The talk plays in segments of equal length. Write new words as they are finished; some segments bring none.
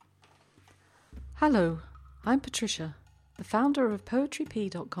Hello, I'm Patricia, the founder of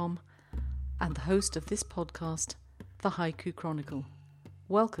PoetryP.com and the host of this podcast, The Haiku Chronicle.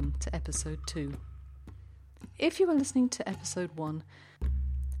 Welcome to episode 2. If you were listening to episode 1,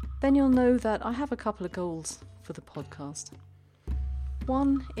 then you'll know that I have a couple of goals for the podcast.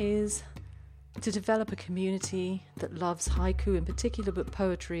 One is to develop a community that loves haiku in particular, but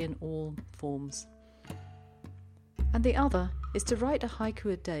poetry in all forms. And the other is to write a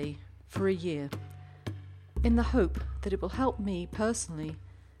haiku a day for a year, in the hope that it will help me personally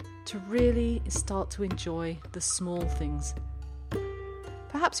to really start to enjoy the small things.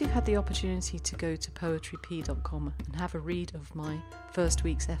 Perhaps you've had the opportunity to go to PoetryP.com and have a read of my first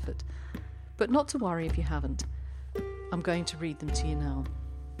week's effort, but not to worry if you haven't. I'm going to read them to you now.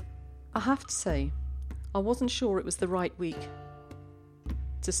 I have to say, I wasn't sure it was the right week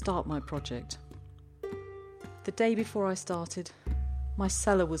to start my project. The day before I started, my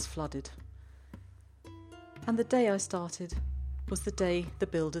cellar was flooded. And the day I started was the day the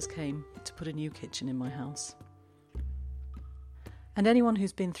builders came to put a new kitchen in my house. And anyone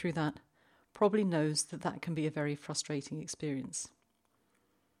who's been through that probably knows that that can be a very frustrating experience.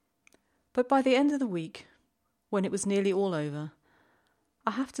 But by the end of the week, when it was nearly all over,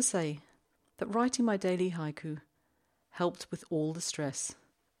 I have to say that writing my daily haiku helped with all the stress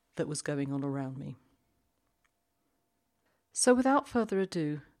that was going on around me. So without further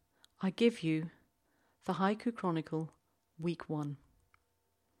ado, I give you the Haiku Chronicle, Week 1.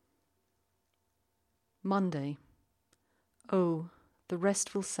 Monday. Oh, the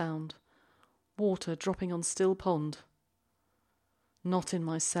restful sound, water dropping on still pond. Not in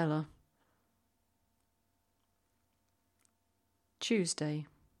my cellar. Tuesday.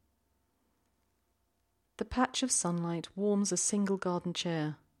 The patch of sunlight warms a single garden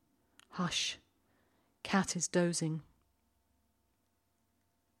chair. Hush, cat is dozing.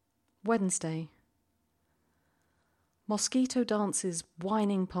 Wednesday. Mosquito dances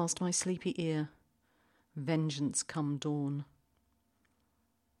whining past my sleepy ear. Vengeance come dawn.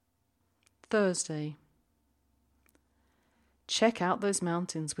 Thursday. Check out those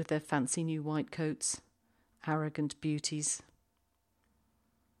mountains with their fancy new white coats. Arrogant beauties.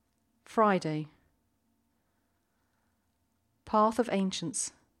 Friday. Path of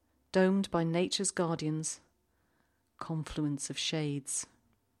ancients, domed by nature's guardians. Confluence of shades.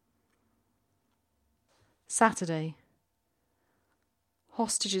 Saturday.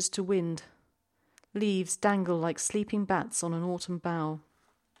 Hostages to wind. Leaves dangle like sleeping bats on an autumn bough.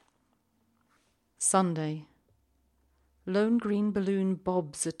 Sunday. Lone green balloon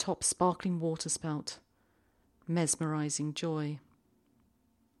bobs atop sparkling waterspout. Mesmerizing joy.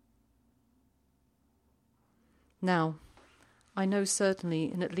 Now, I know certainly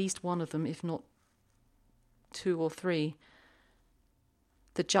in at least one of them, if not 2 or 3,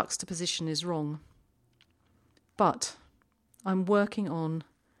 the juxtaposition is wrong. But I'm working on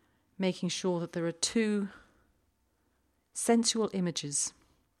making sure that there are 2 sensual images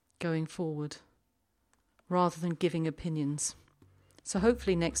going forward, rather than giving opinions. So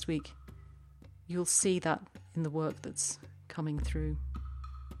hopefully next week you'll see that in the work that's coming through.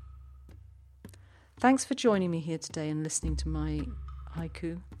 Thanks for joining me here today and listening to my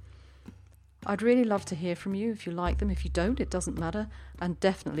haiku. I'd really love to hear from you if you like them. If you don't, it doesn't matter. And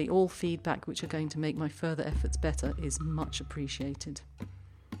definitely all feedback which are going to make my further efforts better is much appreciated.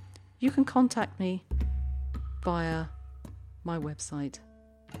 You can contact me via my website,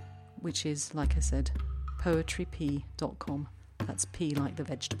 which is, like I said, PoetryP.com. That's P like the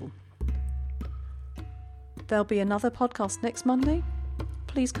vegetable. There'll be another podcast next Monday.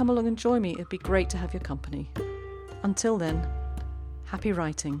 Please come along and join me. It'd be great to have your company. Until then, happy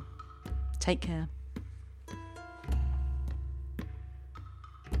writing. Take care.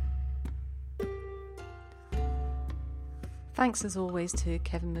 Thanks as always to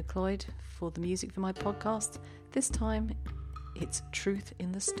Kevin MacLeod for the music for my podcast. This time it's Truth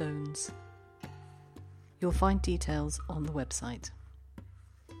in the Stones. You'll find details on the website.